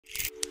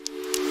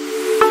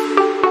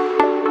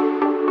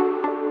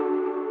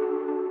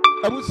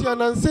Abusia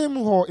na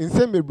nsem ho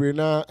nsem bebre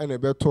na na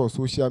beto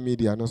social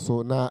media no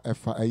so na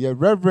efa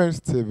Reverend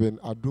Stephen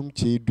Adom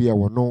Kyei Duah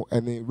wono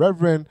ene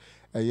Reverend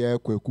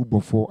Kwaku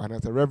Obofour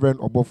and Rev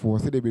Obofour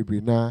say the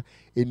bebre na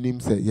enim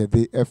se ye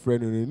de efre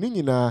no ni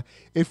nyina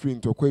efri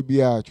ntokwa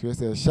bia twe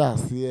se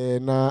hyase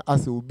na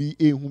ase obi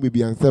ehu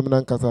bebi ansem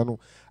na nkasa no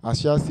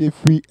ahyase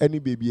efri ani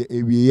bebi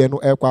ewiye no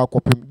ekwa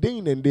akopem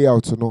den and day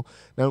out no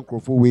na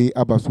nkrofo we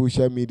aba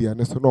social media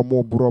ne so no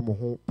mo bro mo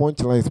ho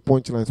punchlines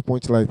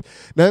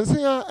na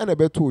nsia ene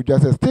beto odwa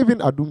se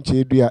Stephen Adom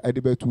Kyei Duah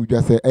ede beto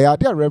odwa se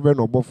ade Rev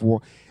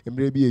Obofour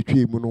emre bi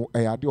etwe mu no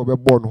ade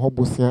obebo no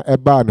hobosia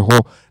eba ne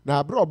ho na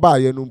abro ba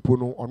ye no mpo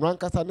no ono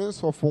ankasa ne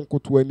nsofo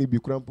nkoto ani bi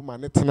kura mpo ma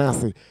ne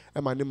tenase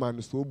e ma ne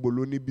man so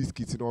bolo ni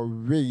biscuit no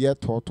we ye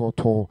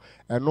to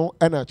eno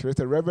ena kire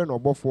se Rev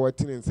Obofour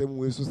tin nsem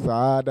we so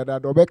saa dada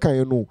do be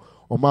kan no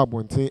o ma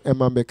abonten e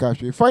ma be ka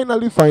hwe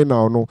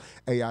final no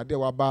ade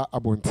waba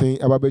abonten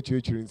e ba be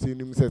chirechiri nsi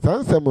nim se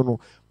sansem no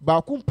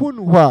ba kumpo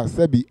nu ho a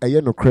sabi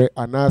eye nokre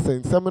ana se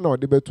nsem na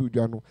ode betu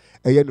dwa no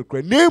eye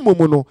nokre na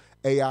emom no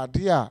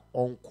ade a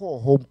onko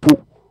ho mpo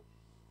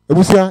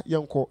ebusia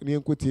yenko ni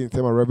enkotie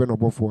nsem a Rev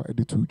Obofour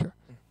ede tu dwa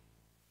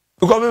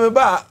because me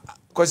ba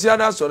kwasi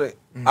ada sore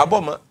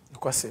aboma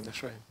kwasi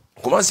that's right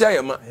komansi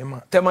ayema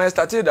tema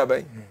started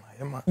abai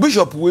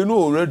bishop we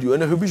no radio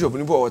na bishop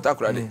ni po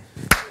watakura de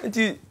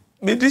nti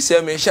me di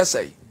se me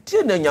hyasai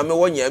tie na nyame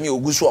wo nyame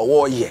oguso a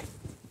wo ye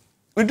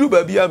me do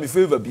ba bia me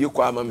favor bi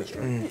kwa ama me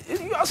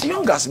you as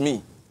young as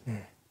me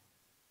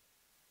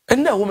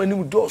and na woman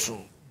ni doso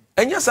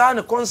enya sa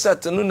na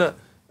concert no na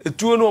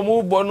etuo no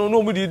mo bo no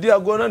mo di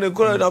ago na ne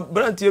kola na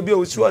brantie bia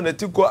osuwa na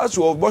tiko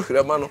aso obo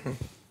hwerema no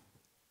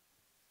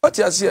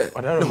oti ase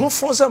ne ho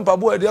fon sa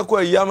mpabo ade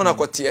akọ yama na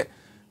kote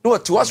no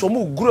oti waso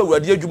mo gura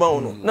awurade adwuma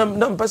ho no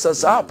na mpesa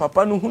sa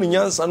papa no hunu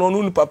nyansa no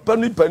no papa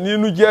ni pani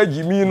no gya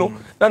agimi no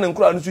na ne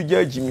nkura no so gya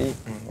agimi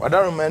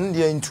wadaro man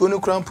de ntuo no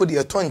kura mpo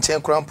de to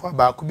nchen kura mpo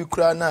ba ko bi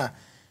kura na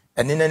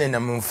ene ne na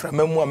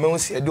mframa mu a me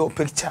se de o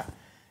picture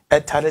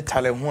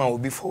tale ho a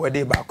obi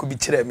forward ba ko bi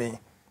kire me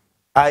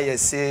aye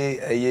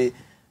se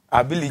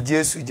abili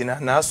Yesu gina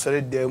na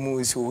asore da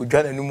mu se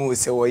odwana no mu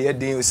se wo ye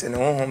den se ne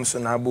honhom so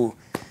na abo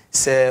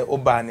se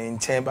oba ne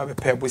nchen ba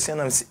be bo se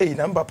na se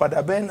na papa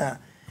da be na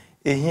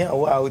ehia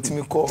wa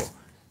otimi ko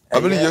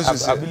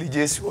abili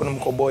Yesu onum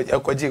ko bo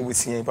akwaje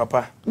busie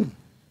papa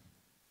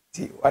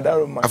ti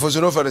wadaro ma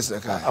afosuno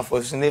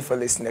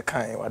faris na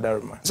kan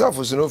wadaro ma so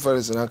afosuno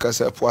faris na ka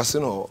se poase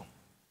no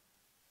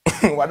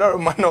wadaro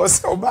ma na o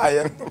se oba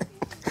ye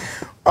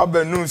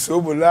abenu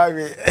so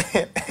bulawe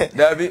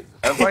Dabi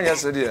afanya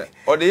se dia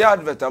o de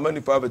advert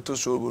amani pa beto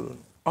so bulu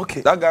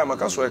okay that guy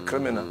makaso a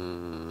criminal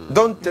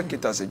don't take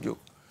it as a joke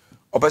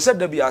o person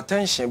there be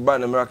attention by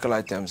the miracle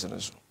items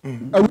and so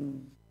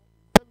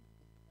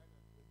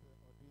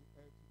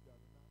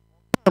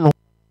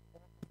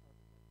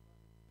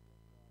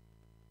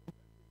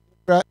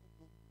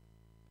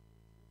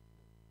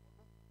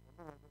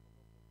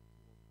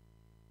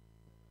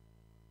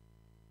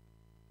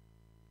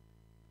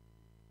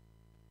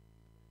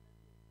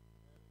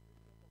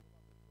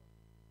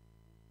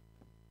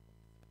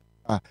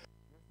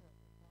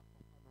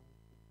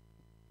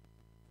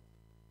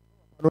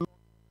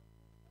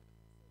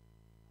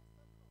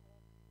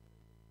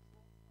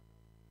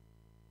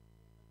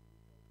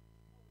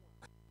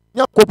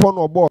Yakopon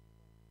obo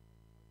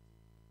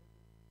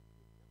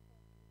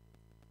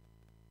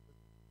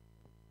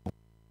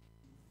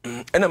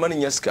ena mani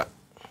nyaska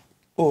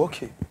oh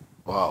okay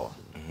wow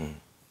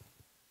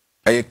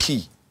aye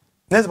key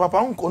nese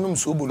papa unko num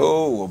so bulu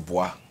oh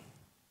boa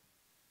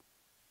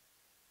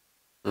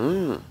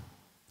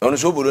ono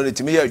so bulu ne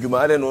timi ya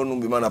adwuma ade no num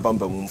bi mana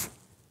pampa mumfu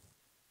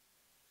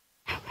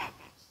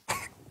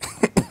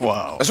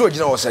wow eso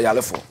gina wo say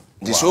yalefo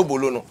ndi so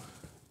bulu no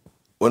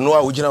wono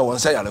a wo gina won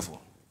say yalefo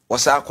wo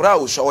sa akura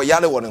wo so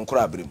yale won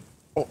nkura abrem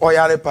o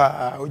yale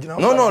pa wo gina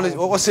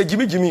no wo say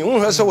jimi won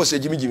hwe say wo say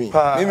jimi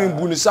mimi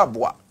bu ni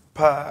saboa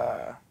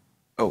pa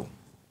oh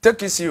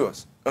take it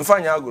serious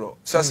mfanya agro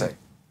sasai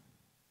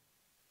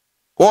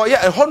oh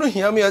yeah and hono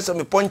hia me say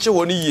me ponche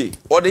woni ye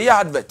or the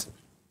advert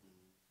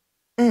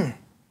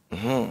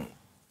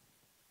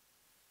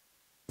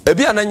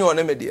ebi ananyo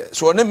one media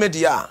so one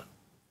media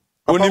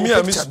onimi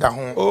ami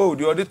oh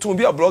the other tun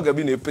bi a blogger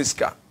bi na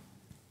pesca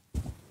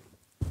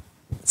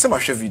se ma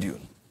hwe video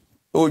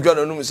oh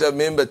dwana no me say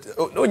member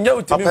no nya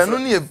utimi papa no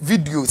ne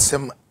video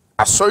sem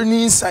asori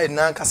ni inside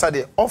na kasa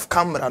de off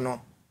camera no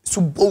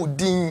so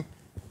bodin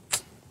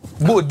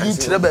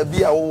tire ba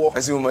bi a wo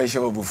asi mo ma hwe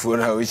Obofour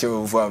na wo hwe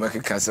Obofour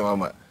ameka se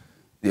mama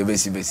de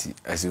besi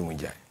asi mo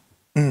jai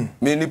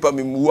me nipa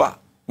me muwa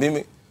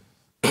me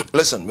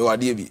listen me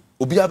wade bi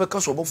obi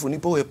abeka so Obofour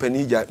nipa wo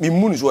pani jai me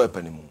mu ni so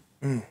pani mu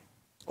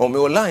o me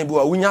online bi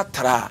wa wunya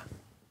tra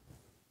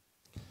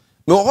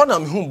me ho na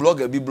me hu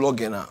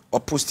blogger na o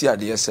post ya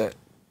de se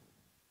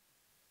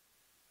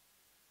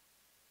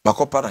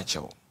makopa na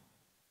chewo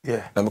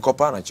yeah na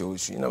makopa na chewo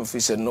su na me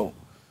say no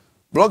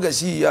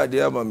bloggers here ya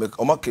de ma make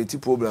o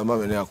market problem ma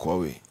me na akwa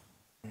we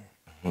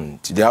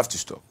they have to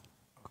stop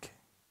okay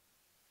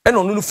and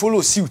on no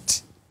follow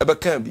suit ebe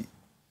kan bi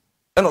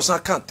And also I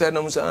can't tell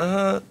them say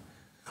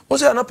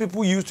also other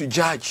people used to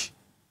judge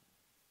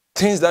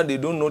things that they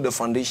don't know the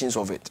foundations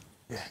of it.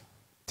 Yeah.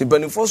 The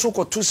benefit so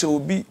ko to say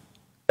obi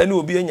any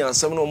obi anya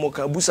asem no mo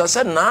kan busa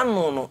say na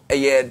no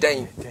eye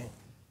den.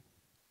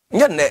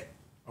 Nya ne.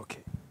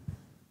 Okay.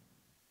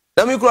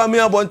 Na mi kura mi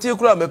abonte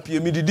kura mapie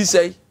mi didi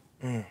sei.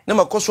 Na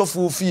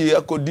makosofo fie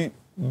akodi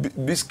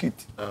biscuit.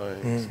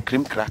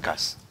 Cream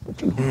crackers.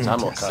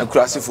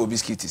 Akurasi for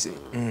biscuit say.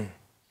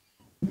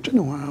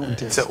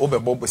 Say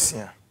obebo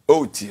bosia.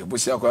 Oh tie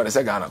bosia kwa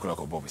say Ghana kura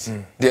ko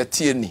bosia. De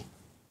tie ni.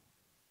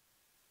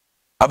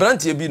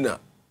 Abrantie bi na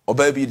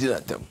oba bi di na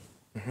tem.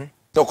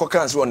 To ko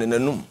kan se won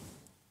nanum.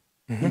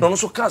 No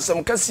so kan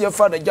sam kase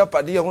fa na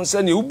japade ho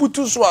se ne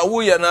ubutu so a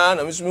wo ye na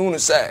na mesumi hunu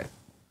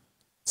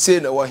say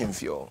na wa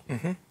hemfio.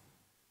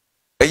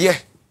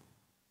 Eye.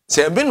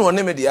 Say be no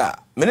ne me dia,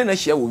 me ne na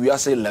hia wo wi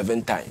ase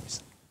 11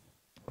 times.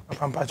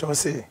 Papa cho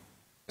say.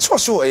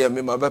 So eye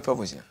me ma be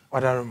purpose.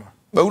 Wadaruma.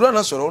 Ba wura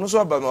na soro no so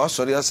aba ma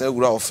soro ase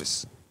wura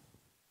office.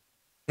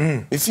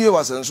 If you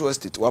was in so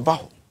estate wa ba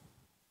ho.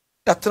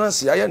 Ya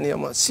trans ya ne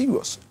ma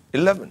serious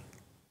 11.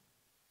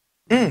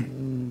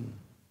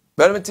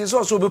 But me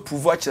so so be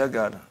prove a kira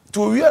Ghana.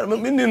 To wi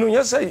me ni no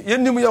ya say ye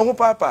nim ya ho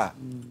papa.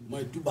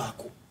 My do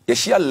baako. Ye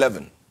share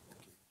 11.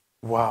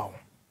 Wow.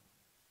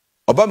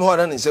 Oba me ho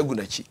na nse gu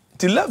na chi.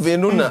 Ti 11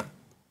 no na.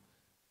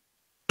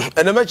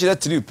 Ene ma kira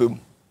 3 pem.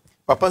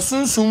 Papa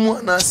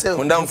sunsumu na say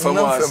Undam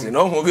famu ase.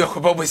 No ho bi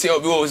akopa bosi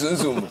obi wo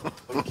sunsumu.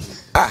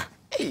 Ah,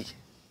 eh.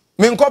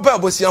 Me nkopa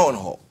bosi an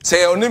ho.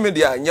 Say oni me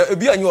dia nya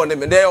ebi anyi oni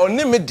me dia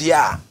oni me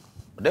dia.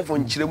 Therefore,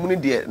 nchiremu ni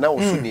de na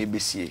osu na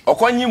ebesie.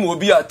 Okwanyim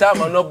obi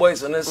atama no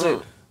boys na say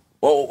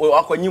o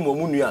akwanyim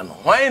omu nua no.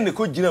 Hwan ne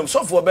ko ginam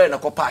sofo be na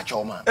ko pa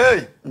acho ma.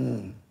 Hey.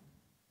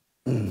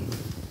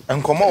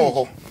 Enkomo wo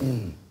ho.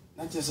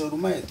 Na chese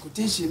rumai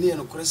quotation ne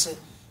no korese.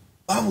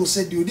 Bible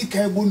said the odi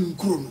kai bonu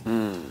nkuro no.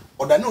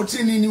 Oda na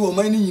otiri ni wo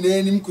man ni nyina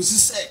anim kosi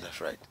say.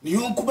 That's right. Ni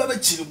yonko ba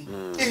chirim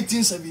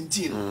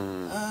 1817.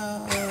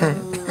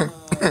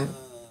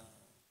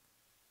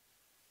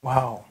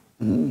 Wow.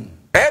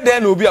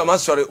 Den obi ama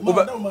sorry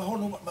oba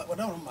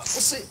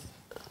say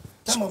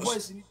tama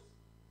boys ni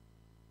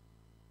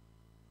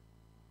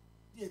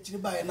dia chiri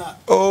bae na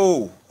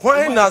oh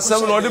why na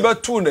sem no de be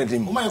to na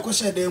dim o ma yeko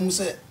share dem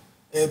say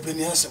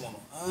peni asem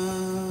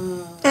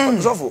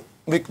no zofo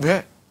me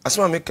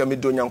asema me ka me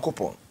do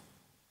nyankopon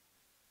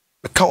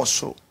me ka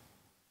oso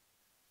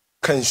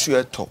kan su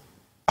eto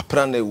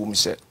aprana ewum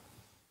se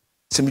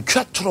se me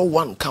twa toro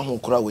one ka ho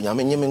kora wo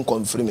nyame nyeme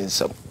confirm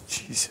nsam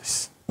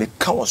Jesus. me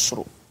ka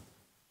osoro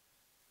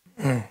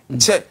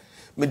say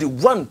me the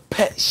one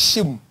pet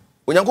shim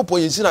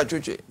onyankopon yinsi na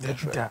twetwe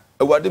That's right.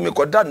 ewade me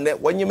koda ne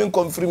wanyeme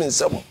confirm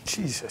nsam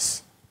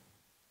Jesus.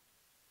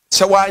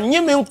 se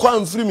wanyeme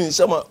confirm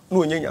nsam na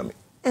onye nyame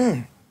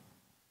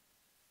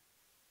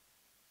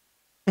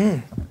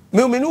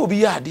me no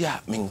obi ya ade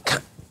a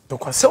menka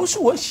se wo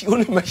so wo hie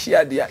oni ma hie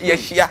ade a ye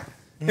hia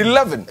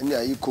 11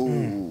 Anya yiko.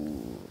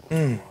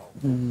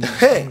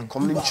 hey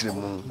Komni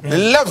nchiremu.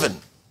 11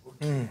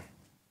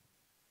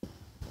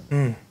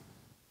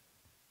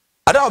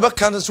 ada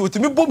obeka so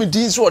otimi bom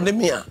din so ne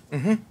me a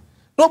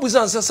no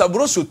busan se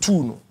sabro so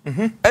 2 no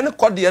ene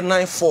kode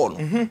 94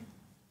 no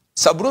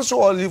sabro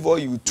so olive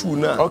oil 2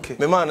 na Okay.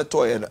 me ma ne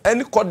to ye no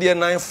ene kode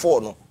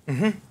 94 no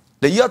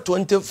the year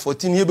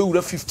 2014 ye be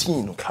wura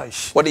 15 no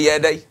Kaish. what the year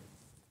day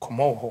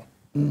Komo ho.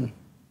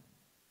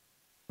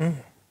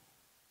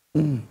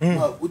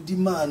 odi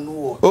man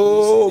no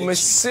oh me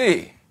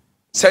say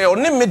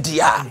oni me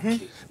dia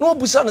no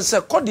busan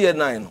se kode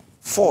 9 no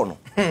 4 no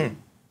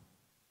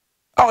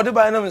ah de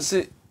ba na me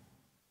say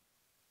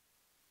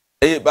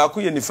ba ku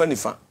ye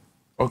nifa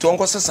to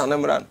onko sesa na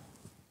mra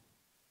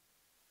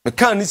me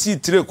kan ni si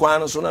tire kwan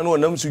no so na no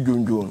nam su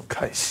dwondwo no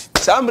Kaish.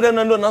 sa mre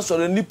na ndo na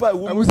so nipa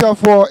ewu amusa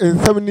for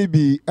nsem ni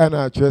bi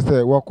ana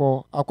atwese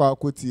wako akwa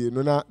akotie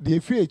no na de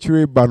fi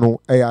echire ba no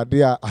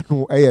ade a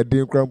anu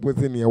den krampo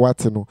se ne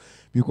wate no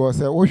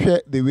because wo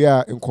hwe the way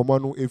a nkomo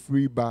no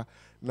efri ba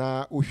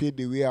na wo hwe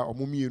the way a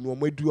omomienu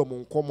omadu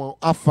omonkomo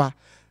afa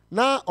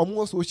na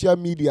omo social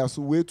media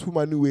so we too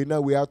many way na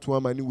we ato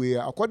many way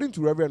according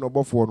to Rev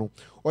Obofour no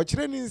o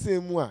kire ni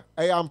nsemu a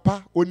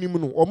ampa onim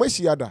no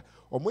omahia da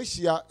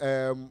omahia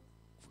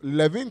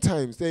 11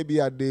 times say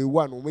be at day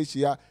 1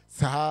 omahia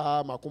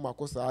saa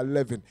makomako saa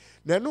 11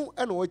 na no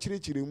e na o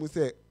kire mu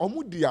say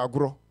omo di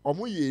agro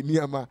omo ye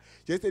niama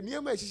je say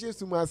niama ehihye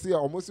suma ase a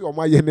omo se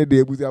omo aye ne de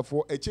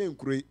ebuziafo eche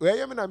nkuroi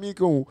oyeye me na mi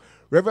ka hu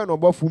Rev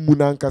Obofour mu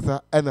na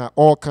nkasa e na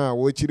all kan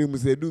wo kire mu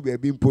say du be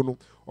bi mpo no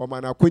o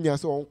ma na konya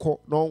se onko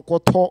no onko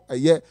to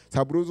eye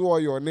sabrozo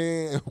oyo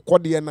ne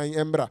kode nan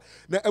embra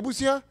na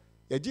abusia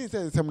ya jinse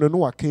nsem no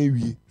wa kan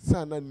wie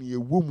sana ne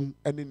ewom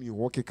ene ne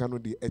wo keka no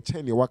de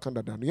eche ne waka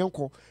dada no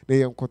yenko na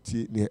yenko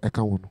tie ne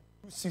eka wo no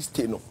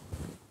 60 no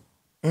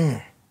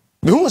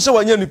me hu se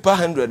wanya nipa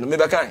 100 no me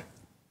be kan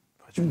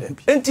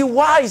enti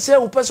why say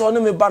wo person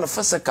on me ba no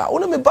physical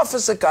on me ba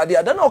physical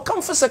dia then o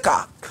come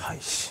physical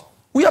Kaish.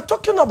 we are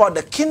talking about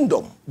the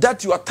kingdom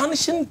that you are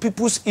tarnishing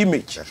people's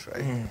image. That's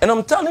right. And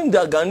I'm telling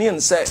the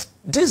Ghanaians, say,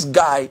 this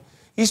guy,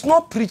 he's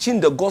not preaching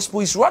the gospel,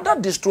 he's rather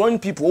destroying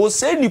people. Or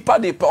say nipa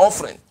de per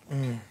offering.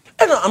 And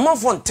I'm not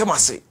for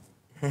temase.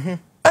 And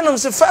I'm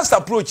saying first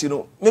approach, you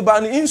know, maybe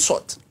an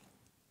insult,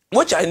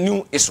 which I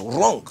knew is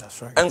wrong.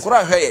 That's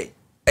right.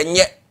 And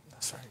yet,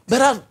 That's right.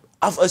 but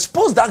I've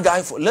exposed that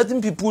guy for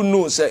letting people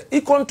know, say,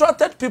 he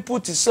contracted people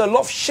to say a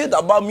lot of shit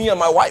about me and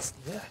my wife.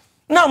 Yeah.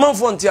 Now, I'm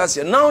on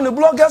here. Now, the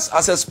bloggers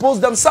has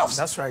exposed themselves.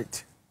 That's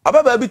right.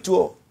 Baby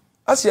too.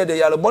 I see the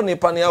Yalaboni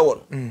Pania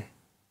one.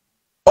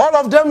 All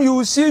of them, you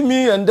will see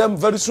me and them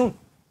very soon.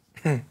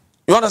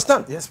 You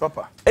understand? Yes,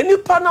 Papa. Any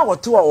partner or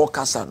two or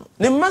Kasano.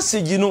 The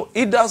message, you know,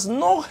 it does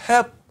not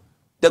help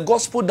the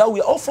gospel that we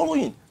are all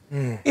following.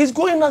 It's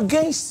going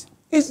against,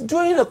 it's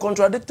doing the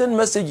contradicting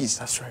messages.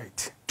 That's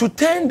right. To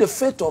turn the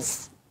faith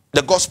of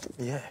the gospel.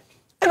 Yeah.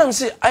 And I'm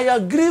saying, I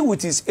agree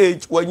with his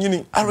age when you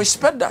need, I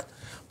respect that.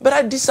 But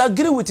I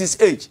disagree with his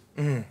age.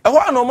 I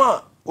want no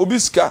man,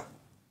 Obiska.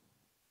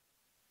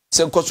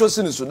 Say,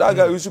 Kososiniso, that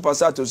guy used to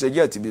pass out to say,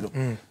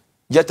 Jetabino.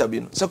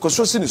 Jetabino. Say,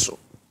 Kososiniso.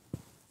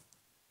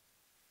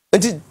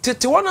 And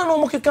Tiwana no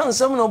more can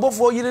summon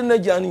Obofour you in the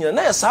journey, and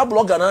I saw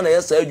blogger and I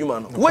say, you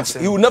man, which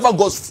he will never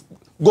go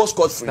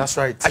scot free. That's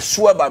right. I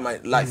swear by my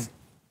life.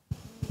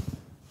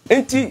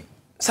 And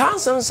some.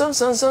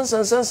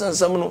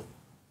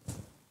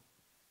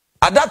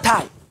 At that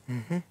time,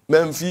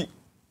 Memphis.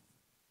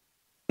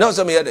 Now,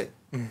 some other.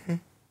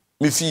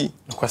 Me fee.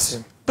 No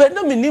question. But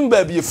no, me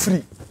nimba be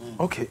free.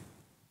 Okay.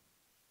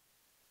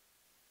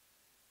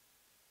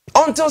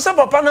 Until some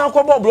papa now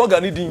come about blog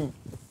and eating.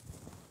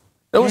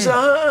 They will say,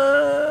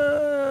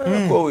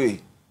 go away.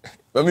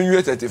 I mean,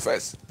 you're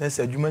 31st. That's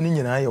a human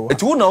in Iowa.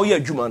 It's one now, you're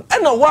human.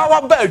 And now,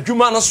 why bad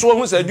human as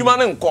well as a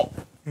human and cop.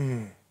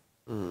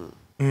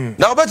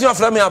 Now, bet you are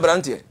flaming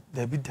Abrantia.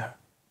 There be that.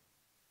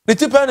 The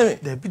tip enemy.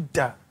 There be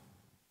that.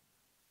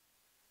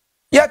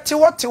 Yet,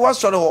 what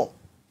sort of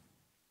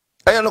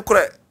I am not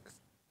correct.